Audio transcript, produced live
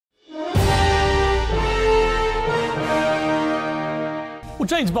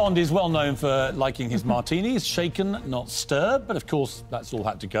James Bond is well known for liking his martinis shaken, not stirred, but of course that's all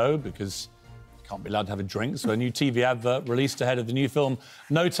had to go because you can't be allowed to have a drink. So a new TV advert released ahead of the new film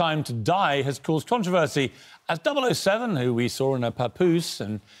No Time to Die has caused controversy as 007, who we saw in a papoose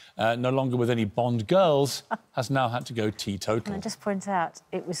and no longer with any Bond girls, has now had to go teetotal. Can I just point out,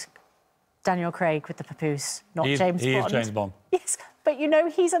 it was Daniel Craig with the papoose, not James Bond. He is James Bond. Yes, but you know,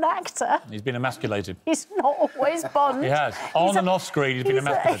 he's an actor. He's been emasculated. He's not always Bond. He has. On and off screen, he's been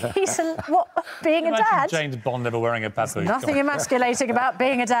emasculated. Being a dad? James Bond never wearing a papoose. There's nothing emasculating about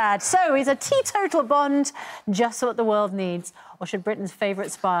being a dad. So he's a teetotal Bond, just what the world needs. Or should Britain's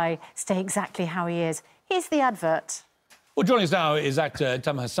favourite spy stay exactly how he is? Here's the advert. Well, joining us now is actor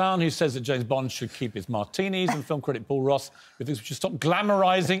Tamer Hassan, who says that James Bond should keep his martinis, and film critic Paul Ross, who thinks we should stop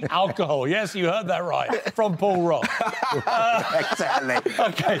glamorising alcohol. Yes, you heard that right, from Paul Ross. Exactly.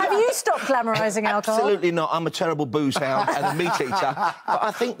 OK. Have you stopped glamorising alcohol? Absolutely not. I'm a terrible booze hound and a meat eater. But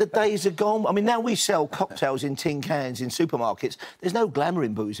I think the days are gone. I mean, now we sell cocktails in tin cans in supermarkets. There's no glamour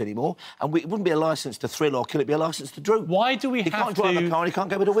in booze anymore. And it wouldn't be a licence to thrill or kill, it'd be a licence to droop. Why do we have to... He can't drive a car and he can't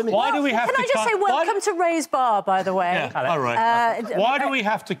go with the women. Why do we have to... Can I just say welcome to Ray's Bar, by the way? Yeah. All right. Why do we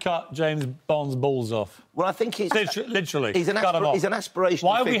have to cut James Bond's balls off? Well, I think he's... Literally. He's an aspirational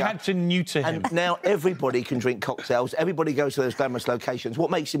Why have we figure. had to neuter him? And now everybody can drink cocktails. Everybody goes to those glamorous locations.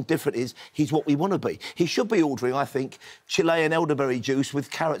 What makes him different is he's what we want to be. He should be ordering, I think, Chilean elderberry juice with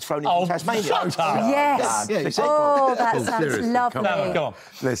carrots thrown in from Tasmania. Shut up. Yes. Yeah, that sounds lovely. Come on.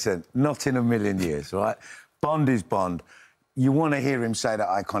 Listen, not in a million years, right? Bond is Bond. You want to hear him say that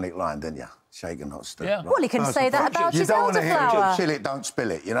iconic line, don't you? Shaken, not stirred. Yeah. Right? Well, he can say that about his elderflower. You don't want to hear him chill it, don't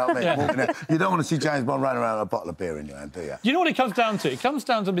spill it, you know what I mean? You don't want to see James Bond running around with a bottle of beer in your hand, do you? Do you know what it comes down to? It comes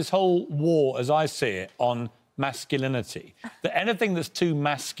down to this whole war, as I see it, on masculinity. That anything that's too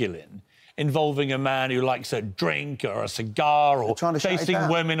masculine, involving a man who likes a drink or a cigar or chasing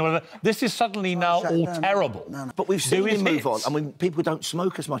women or whatever, this is suddenly now all terrible. But we've seen him move on. I mean, people don't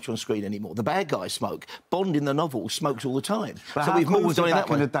smoke as much on screen anymore. The bad guys smoke. Bond in the novel smokes all the time. But so we've moved on in that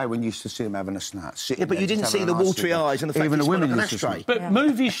way. Back in the day when you used to see him having a snack. Yeah, but you didn't see the watery eyes and the fact even the women used to smoke. But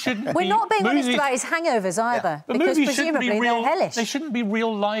movies shouldn't be... We're not being honest about his hangovers either, but because movies shouldn't presumably be real. they're hellish. They shouldn't be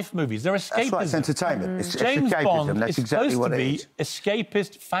real-life movies. They're escapism. That's right, it's entertainment. It's James escapism. Bond That's is exactly supposed what to it be is.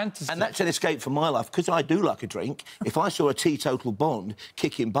 escapist fantasy. And that's an escape from my life, because I do like a drink. If I saw a teetotal Bond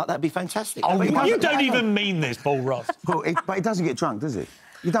kicking butt, that'd be fantastic. Oh, you don't even mean this, Paul Ross. Well, but he doesn't get drunk, does he?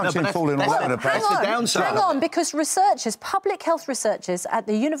 You don't see him falling all over the place. Hang on, because researchers, public health researchers at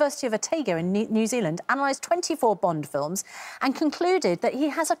the University of Otago in New Zealand analysed 24 Bond films and concluded that he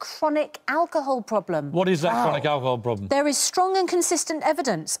has a chronic alcohol problem. What is that chronic alcohol problem? There is strong and consistent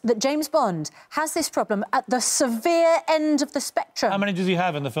evidence that James Bond has this problem at the severe end of the spectrum. How many does he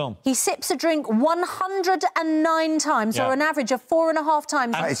have in the film? He sips a drink 109 times, or an average of 4.5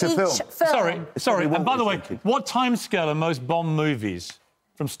 times It's each a film. Sorry. And by the way, what timescale are most Bond movies?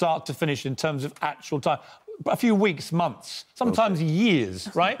 From start to finish in terms of actual time. A few weeks, months, sometimes years,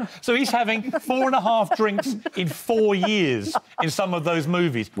 right? So he's having 4.5 drinks in 4 years in some of those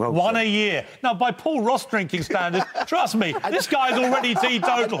movies. One a year. Now, by Paul Ross drinking standards, trust me, this guy's already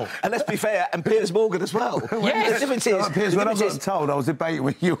teetotal. And let's be fair, and Piers Morgan as well. Yes. The difference is... Piers, when I got told, I was debating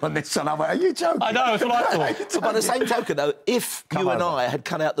with you on this, and I went, are you joking? I know, that's what I thought. But by the same token, though, if you and I had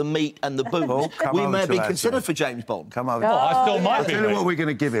cut out the meat and the booze, we may have been considered for James Bond. Come over. Oh, I still might be. Tell you what we're going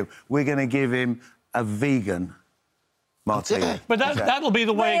to give him. We're going to give him a vegan martini. But that'll be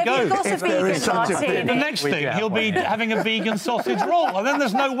the way it goes. The The next thing, he'll be having a vegan sausage roll, and then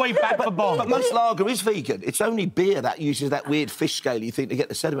there's no way back for Bond. But most lager is vegan. It's only beer that uses that weird fish scale you think to get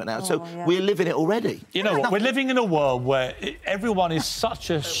the sediment out. So we're living it already. You know what? We're living in a world where everyone is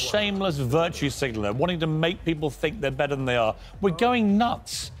such a shameless virtue signaller, wanting to make people think they're better than they are. We're going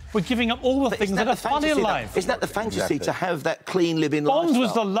nuts. We're giving up all the things that are fun in life. Isn't that the fantasy, to have that clean living Bond lifestyle?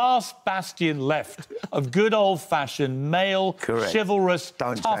 was the last bastion left of good old-fashioned male, chivalrous,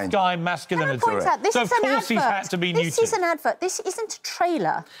 tough guy masculinity. Can I point out, this so is of an course advert. he's had to be neutered. This is an advert. This isn't a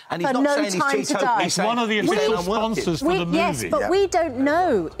trailer And he's for not No saying he's Time to teetotal, Die. he's It's one of the official sponsors for the movie. Yes, but we don't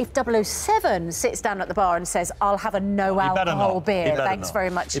know if 007 sits down at the bar and says, I'll have a no-alcohol beer. Thanks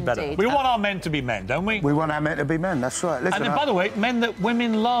very much indeed. We want our men to be men, don't we? We want our men to be men, that's right. Listen, and then, by the way, men that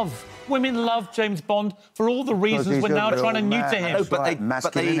women love. Women love James Bond for all the reasons we're now trying to neuter him.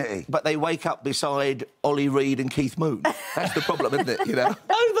 No, but they wake up beside Ollie Reid and Keith Moon. That's the problem, isn't it? You know?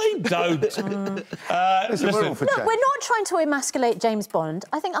 No, they don't. Listen, Look, we're not trying to emasculate James Bond.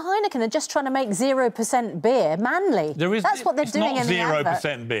 I think Heineken are just trying to make 0% beer manly. That's what they're doing in the advert. It's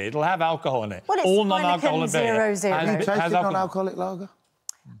not 0% beer. It'll have alcohol in it. Well, it's all Heineken non-alcoholic beer 0.0. Have you tasted non-alcoholic lager?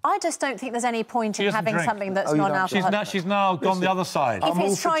 I just don't think there's any point She in doesn't having drink. something that's Oh, you don't? non-alcoholic. She's now gone the other side. If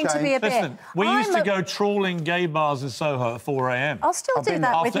it's trying to be a bit... Listen, we used to go trawling gay bars in Soho at 4 a.m. I'll still do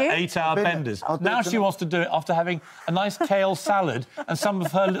that with after you. 8-hour benders. Now she wants to do it after having a nice kale salad and some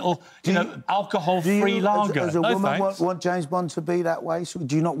of her little, alcohol-free lager. As a No woman, thanks. want James Bond to be that way? So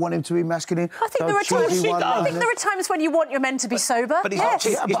do you not want him to be masculine? I think there are times when you want your men to be sober. But he's yes.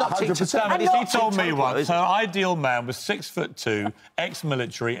 not, he's not 100%. He told me once her ideal man was 6'2",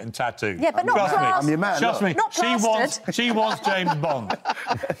 ex-military and tattooed. Yeah, but not Trust me. plastered. I'm your man. Trust me. Not plastered. She wants James Bond.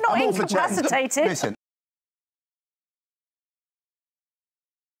 Not incapacitated. Listen,